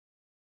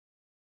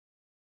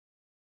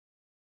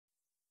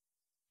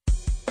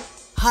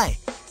Hi,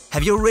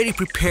 have you already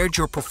prepared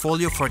your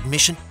portfolio for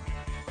admission?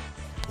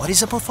 What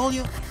is a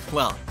portfolio?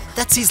 Well,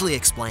 that's easily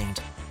explained.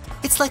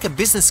 It's like a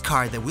business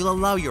card that will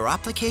allow your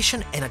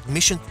application and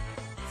admission.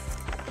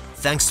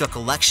 Thanks to a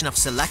collection of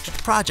selected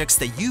projects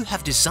that you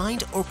have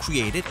designed or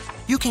created,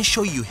 you can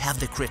show you have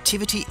the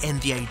creativity and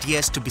the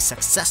ideas to be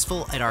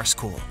successful at our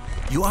school.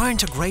 You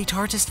aren't a great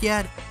artist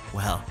yet?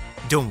 Well,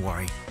 don't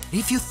worry.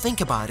 If you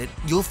think about it,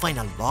 you'll find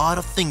a lot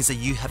of things that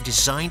you have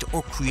designed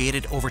or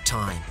created over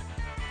time.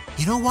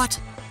 You know what?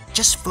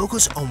 Just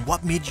focus on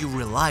what made you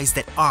realize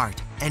that art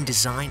and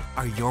design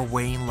are your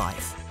way in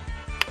life.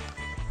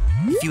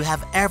 If you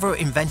have ever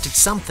invented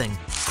something,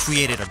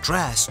 created a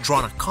dress,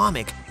 drawn a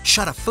comic,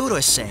 shot a photo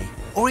essay,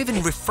 or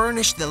even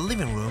refurnished the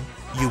living room,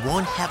 you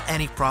won't have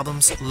any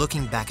problems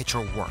looking back at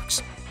your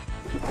works.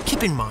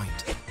 Keep in mind,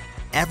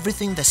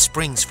 everything that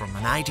springs from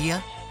an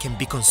idea can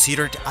be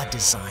considered a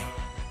design.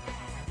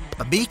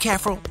 But be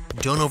careful,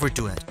 don't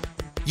overdo it.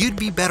 You'd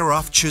be better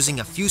off choosing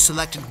a few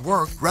selected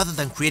work rather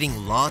than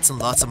creating lots and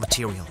lots of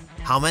material.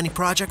 How many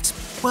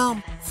projects?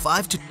 Well,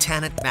 5 to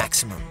 10 at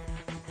maximum.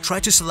 Try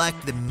to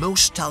select the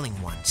most telling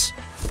ones.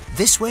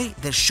 This way,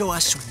 they'll show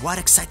us what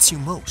excites you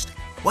most,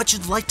 what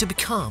you'd like to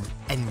become,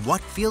 and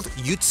what field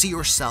you'd see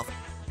yourself.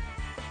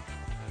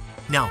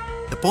 Now,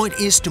 the point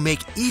is to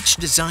make each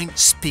design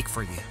speak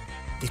for you.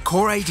 The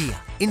core idea,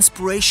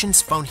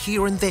 inspirations found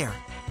here and there,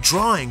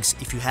 drawings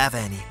if you have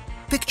any,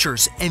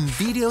 pictures and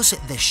videos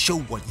that show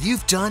what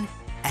you've done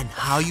and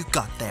how you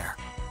got there.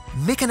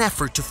 Make an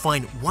effort to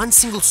find one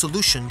single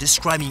solution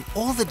describing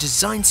all the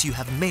designs you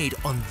have made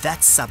on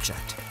that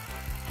subject.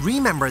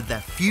 Remember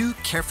that few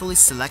carefully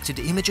selected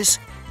images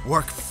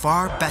work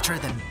far better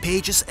than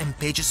pages and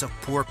pages of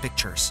poor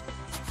pictures.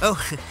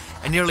 Oh,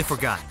 I nearly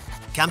forgot.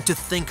 Come to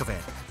think of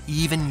it,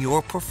 even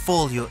your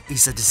portfolio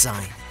is a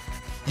design.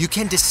 You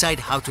can decide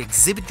how to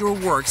exhibit your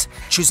works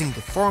choosing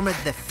the format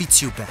that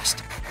fits you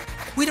best.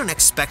 We don't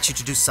expect you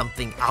to do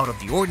something out of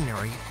the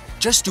ordinary,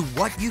 just do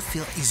what you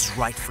feel is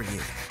right for you.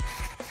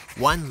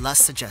 One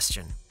last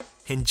suggestion: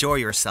 enjoy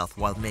yourself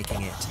while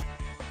making it.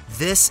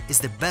 This is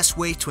the best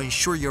way to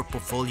ensure your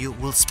portfolio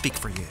will speak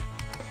for you.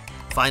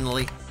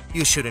 Finally,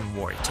 you shouldn't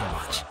worry too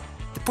much.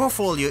 The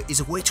portfolio is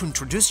a way to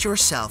introduce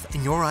yourself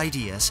and your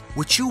ideas,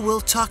 which you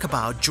will talk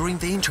about during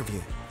the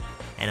interview.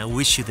 And I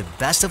wish you the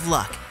best of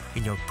luck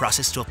in your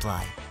process to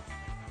apply.